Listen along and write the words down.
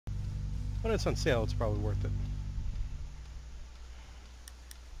When it's on sale, it's probably worth it.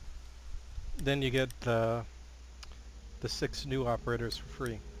 Then you get the 6 new operators for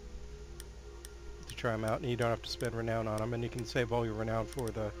free to try them out, and you don't have to spend renown on them, and you can save all your renown for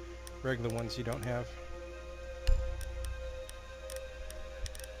the regular ones you don't have.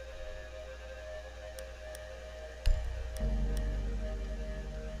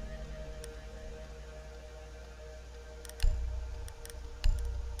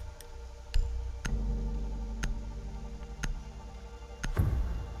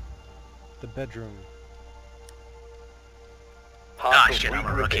 The bedroom. Ah, shit, I'm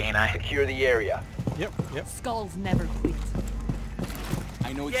a rookie, ain't I? Secure the area. Yep. Skulls never quit.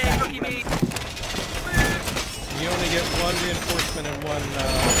 I know exactly what I'm... You only get 1 reinforcement and 1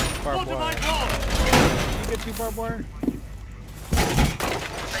 barbed wire. You get 2 barbed wire?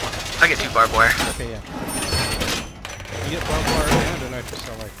 I get 2 barbed wire. Okay, yeah. You get barbed wire and a nitrous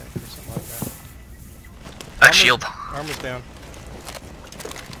cell, I think, or something like that. Shield. Armor's down.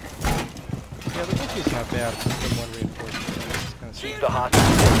 Yeah, the rookie's not bad. Just get 1 reinforcement. Keep the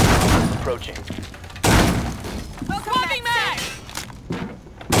hostage approaching. Swapping mag!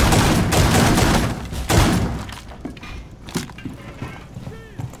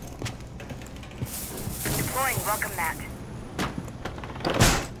 Deploying welcome mat.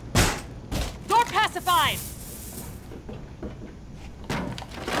 Door pacified!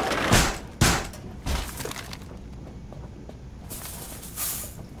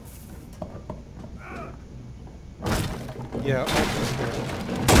 Yeah, ultimate's good.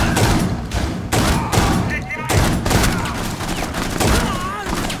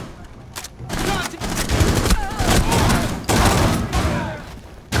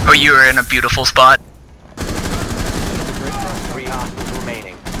 Oh, you were in a beautiful spot. 3 hostiles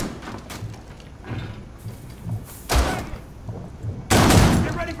remaining.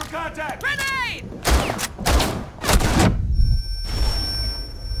 Get ready for contact! Grenade!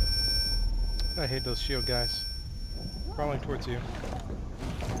 I hate those shield guys. Crawling towards you.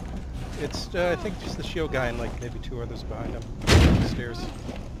 It's, I think, just the shield guy and like maybe 2 others behind him. Stairs.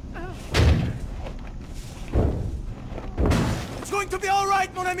 It's going to be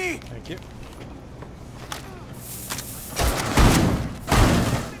alright, mon ami! Thank you.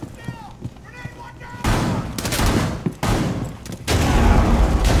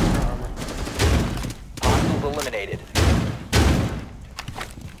 Hostiles eliminated.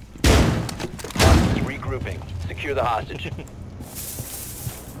 Hostiles regrouping. Secure the hostage.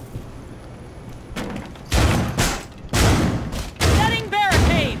 Setting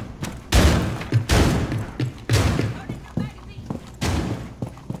barricade!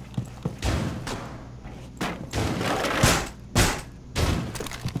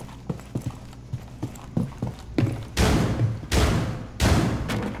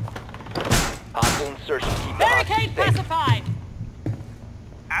 Hostile insertion. Keep the Barricade hostage safe. pacified!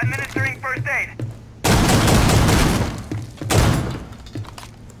 Administering first aid.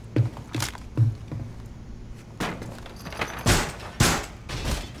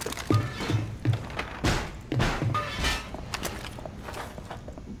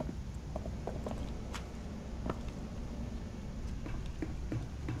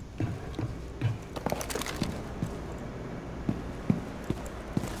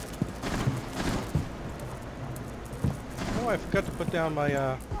 Oh, I forgot to put down my,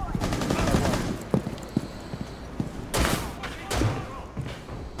 There's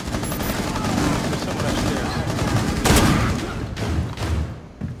someone upstairs.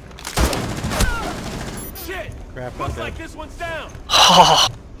 Shit! Crap, I'm Looks dead. like this one's down! Oh,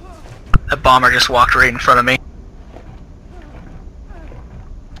 that bomber just walked right in front of me.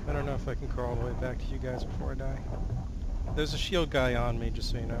 I don't know if I can crawl all the way back to you guys before I die. There's a shield guy on me,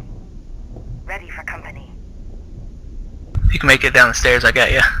 just so you know. Ready for company. You can make it down the stairs, I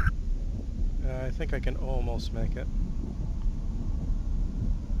got you. I think I can almost make it.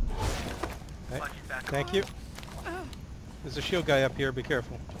 Okay. Thank you. There's a shield guy up here, be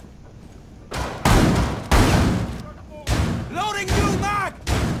careful. Loading new mag!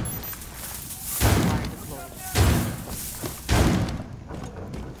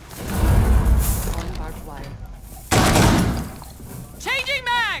 On barbed wire. Changing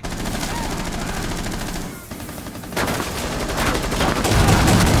mag!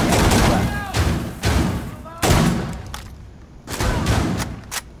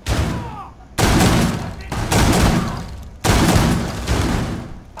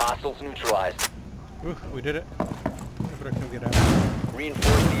 Hostiles neutralized. Ooh, we did it. I better come get out.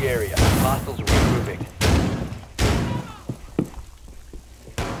 Reinforce the area. Hostiles regrouping.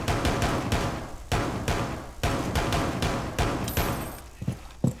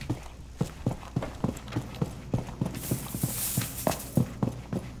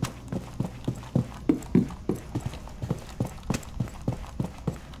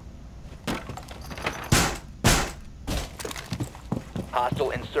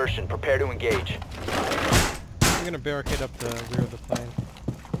 Hostile insertion. Prepare to engage. I'm gonna barricade up the rear of the plane.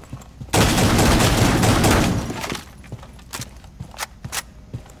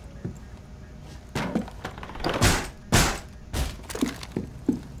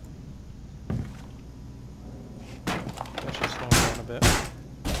 That should slow him down a bit.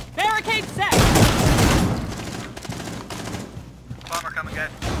 Barricade set! Bomber coming, guys.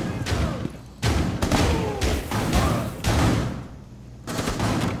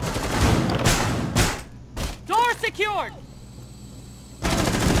 Door secured!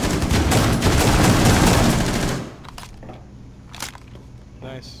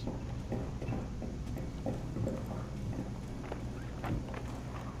 Nice.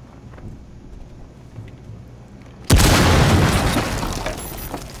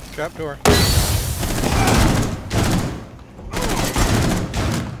 Trap door.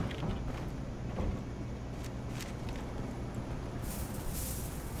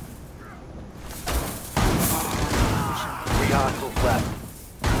 Three hostiles left.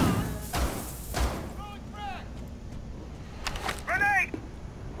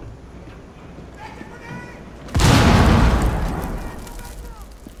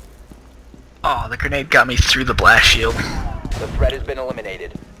 Oh, the grenade got me through the blast shield. The threat has been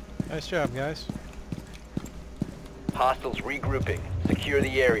eliminated. Nice job, guys. Hostiles regrouping. Secure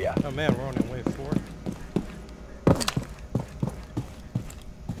the area. Oh man, we're on in wave 4.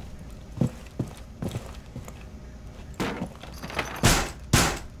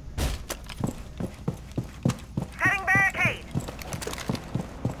 Setting barricade.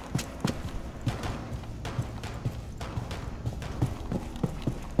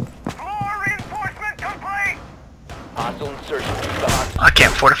 Floor reinforcement complete. Hostile insertion. Keep the hostage. I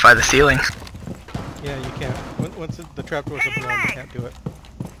can't fortify the ceiling. Yeah, you can't. Once the trap door's up and running, you can't do it.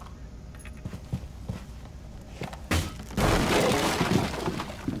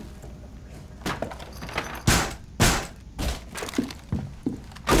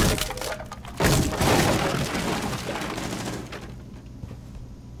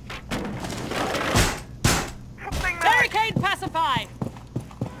 Barricade pacified!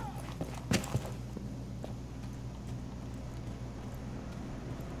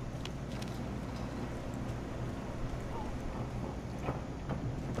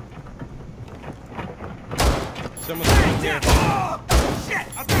 Someone's in here. Oh, shit!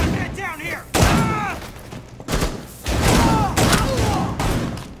 I've got to get down here!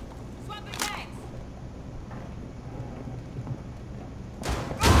 Swapping mags!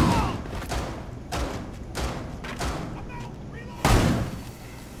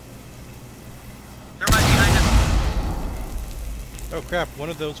 Thermite behind us. Oh crap, one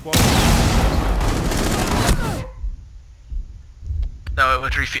of those walls. No, it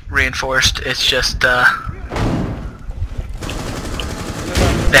was reinforced. It's just,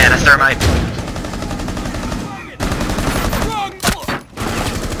 they had a thermite.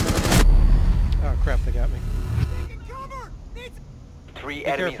 Oh crap, they got me. Three Be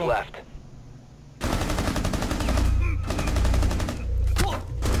enemies careful. left.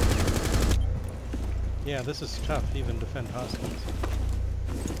 Yeah, this is tough, even defend hostiles.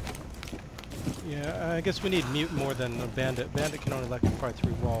 Yeah, I guess we need Mute more than a Bandit. Bandit can only electrify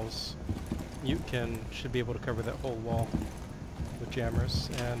through walls. Mute should be able to cover that whole wall with jammers,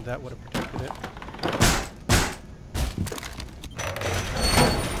 and that would have protected it.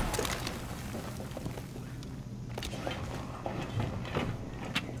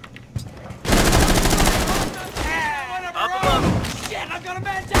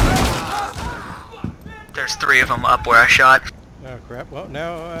 There's 3 of them up where I shot. Oh crap, well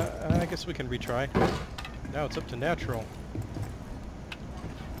now I guess we can retry. Now it's up to natural.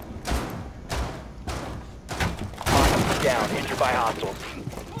 Hostiles down. Injured by hostiles.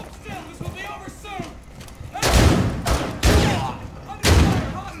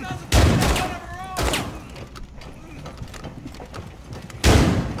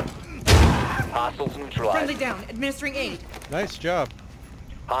 Hostiles neutralized. Friendly down. Administering aid. Nice job.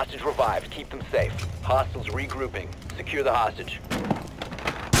 Hostage revived. Keep them safe. Hostiles regrouping. Secure the hostage.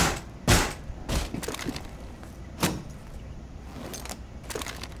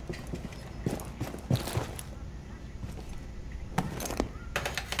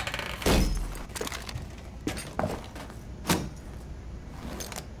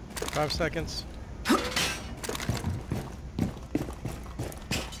 Five seconds.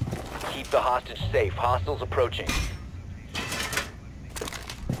 Keep the hostage safe. Hostiles approaching.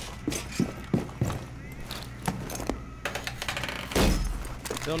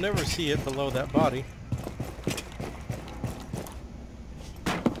 They'll never see it below that body.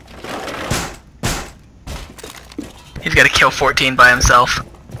 He's got to kill 14 by himself.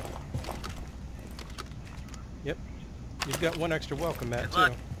 Yep. You've got one extra welcome mat, Good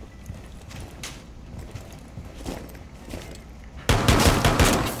luck. too.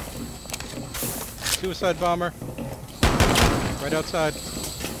 Suicide bomber. Right outside.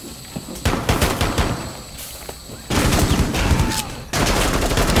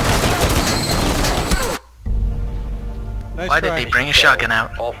 Nice Why try. did they bring a shotgun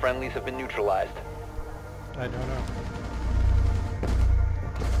out? All friendlies have been neutralized. I don't know.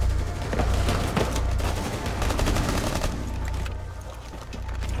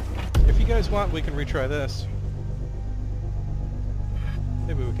 If you guys want, we can retry this.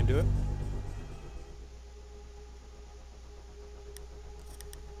 Maybe we can do it.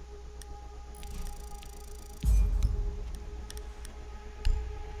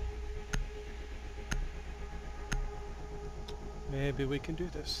 Maybe we can do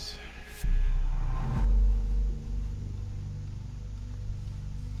this.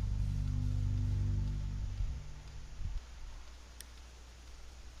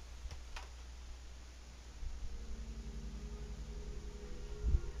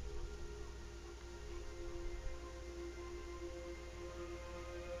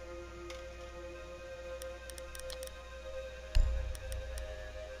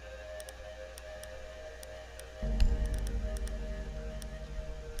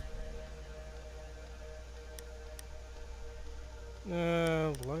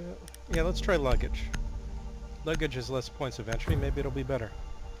 Yeah, let's try luggage. Luggage has less points of entry, maybe it'll be better.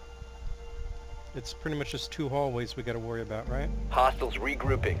 It's pretty much just 2 hallways we gotta worry about, right? Hostiles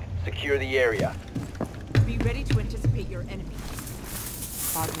regrouping. Secure the area. Be ready to anticipate your enemy.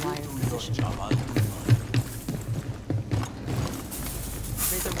 Barbed wire position.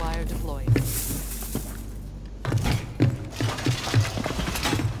 Razor wire deployed.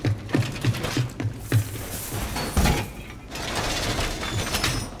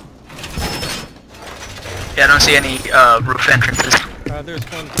 Yeah, I don't see any roof entrances. There's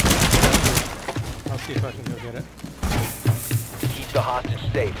one. I'll see if I can go get it. Keep the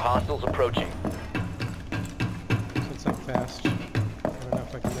hostage safe. Hostiles approaching. Since I'm fast. I don't know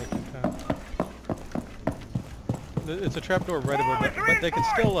if I can make it fast. It's a trapdoor right above it, but they can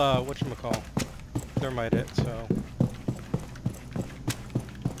still, whatchamacall, thermite it, so...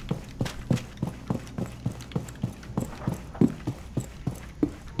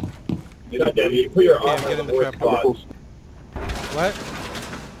 You put your arm get on in the the board trap door. spot. What?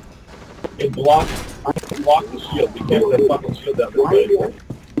 It blocks the shield. You can't put a fucking shield down this way.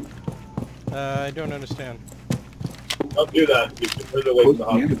 I don't understand. Don't do that. You can put it away from the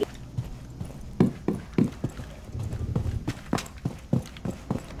hospital.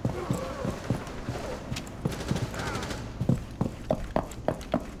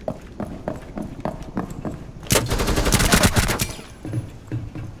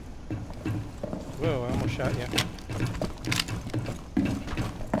 Whoa, I almost shot you.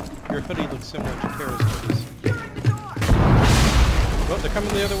 Your hoodie looks similar to Kara's hoodies. Oh, they're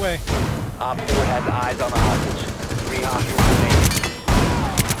coming the other way. Op 4 has eyes on the hostage. 3 hostiles remaining.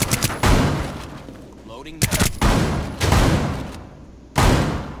 Loading.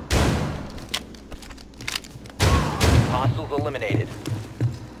 Hostiles eliminated.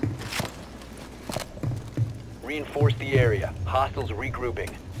 Reinforce the area. Hostiles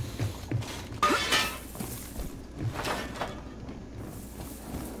regrouping.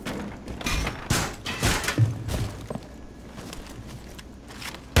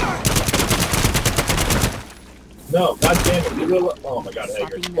 No, goddamn it. Oh my god,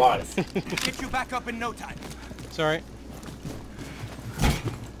 Hager. Why? Get you back up in no time. Sorry.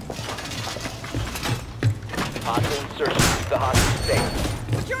 Hostile insertion. Keep the hostage safe.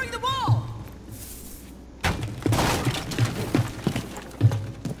 Securing the wall!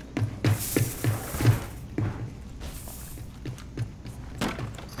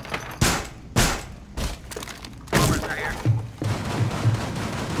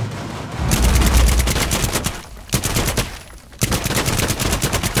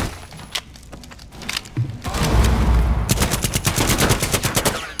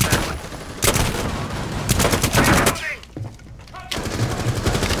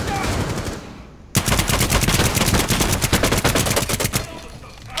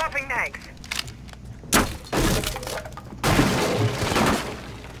 Dropping nags.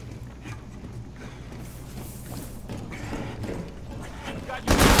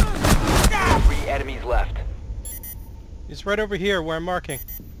 Three enemies left. He's right over here where I'm marking.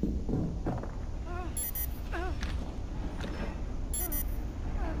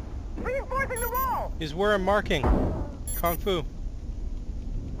 Reinforcing the wall. He's where I'm marking. Kung Fu.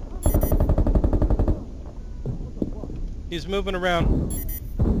 He's moving around.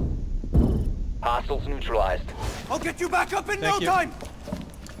 Hostiles neutralized. I'll get you back up in Thank no you. time.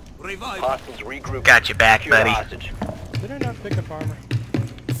 Revive. Hostiles regrouping. Got your back, Secure the buddy. hostage. Did I not pick up armor?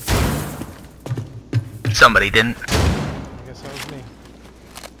 Somebody didn't. I guess that was me.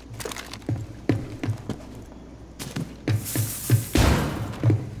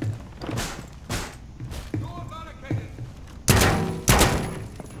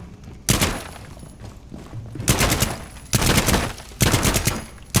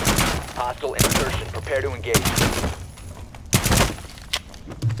 Hostile insertion. Prepare to engage.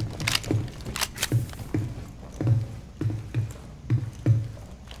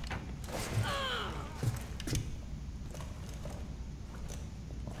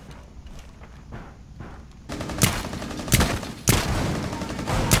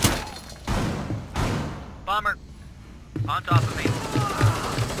 Bomber. On top of me. Shoot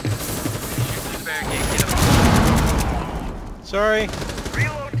this barricade, get him. Sorry.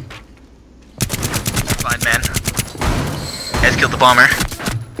 Reload. Fine, man. Guys killed the bomber.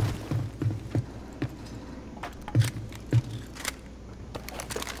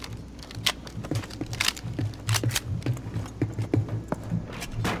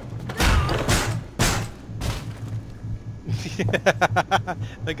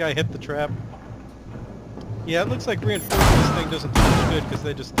 That guy hit the trap. Yeah, it looks like reinforcing this thing doesn't do much good because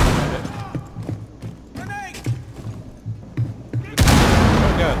they just denied it. Grenade.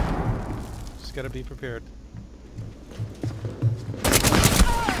 Oh god. Just gotta be prepared.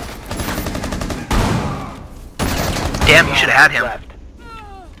 Damn, you should have had him. Left.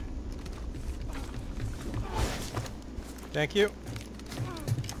 Thank you.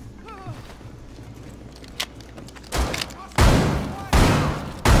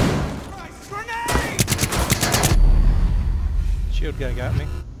 Grenade. Shield guy got me.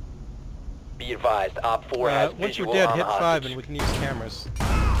 Be advised, Op 4 has Once you're visual dead, on hit the 5 hostage. and we can use cameras.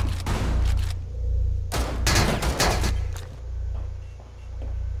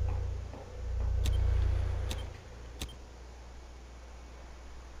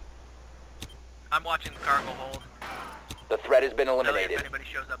 I'm watching the cargo hold. The threat has been If eliminated. anybody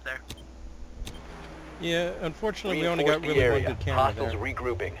shows up there. Yeah, unfortunately we only got Reinforce the really one area. good camera Hostiles there.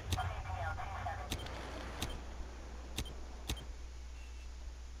 regrouping.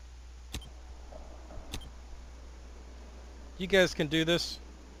 You guys can do this.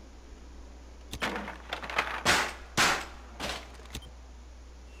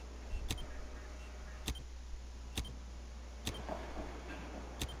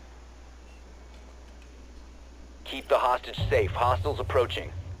 Keep the hostage safe. Hostiles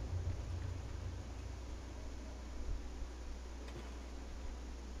approaching.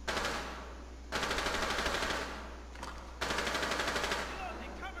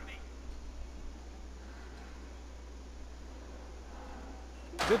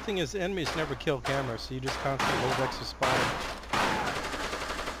 Good thing is enemies never kill cameras, so you just constantly hold X to spot them.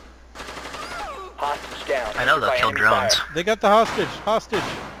 Hostage down. I know they'll By kill enemy drones. fire. They got the hostage! Hostage!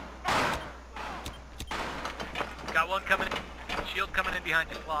 Got one coming in. Shield coming in behind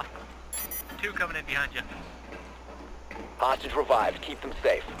you, Sloth. Two coming in behind you. Hostage revived. Keep them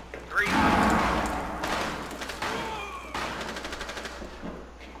safe. Three.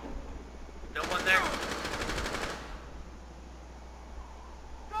 Still one there.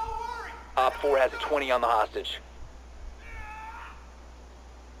 Op 4 has a 20 on the hostage.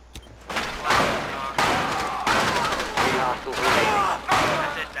 Three hostiles remaining.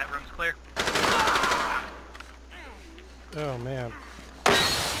 That's it. That room's clear. Oh man.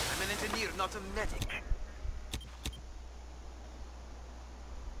 I'm an engineer, not a medic.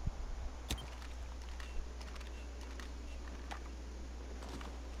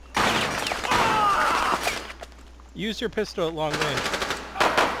 Use your pistol at long range.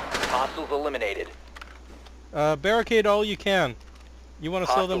 Hostiles eliminated. Barricade all you can. You want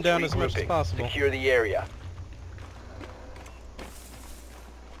to slow them Hostiles down as much as regrouping. possible. Secure the area.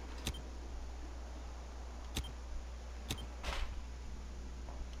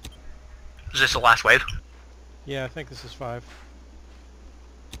 Is this the last wave? Yeah, I think this is 5.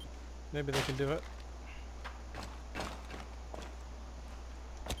 Maybe they can do it.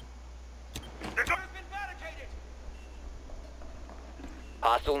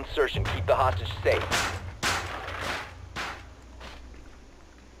 Hostile insertion. Keep the hostage safe.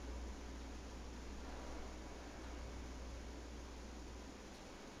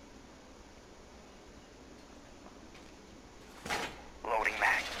 Loading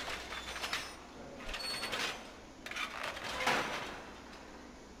mag.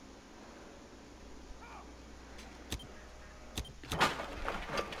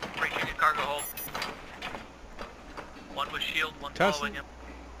 Breaching a cargo hold. One following him.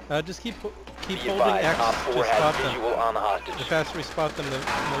 Just keep Be holding advised, X Op to 4 spot has them. visual on the The hostage. faster we spot them, the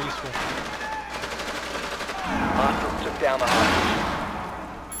more useful. Hostiles took down the hostage.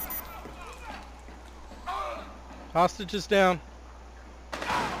 Hostage is down.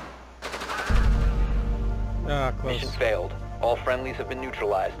 Ah, close. Mission failed. All friendlies have been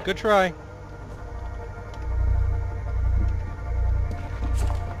neutralized. Good try.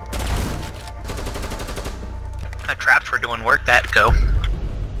 Traps were doing work. That go.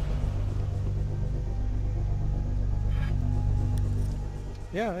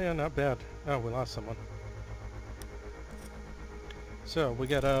 Yeah, not bad. Oh, we lost someone. So, we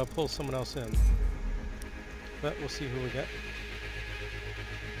gotta pull someone else in. But we'll see who we get.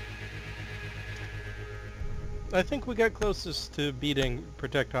 I think we got closest to beating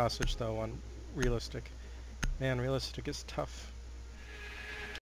Protect Hostage, though, on Realistic. Man, Realistic is tough.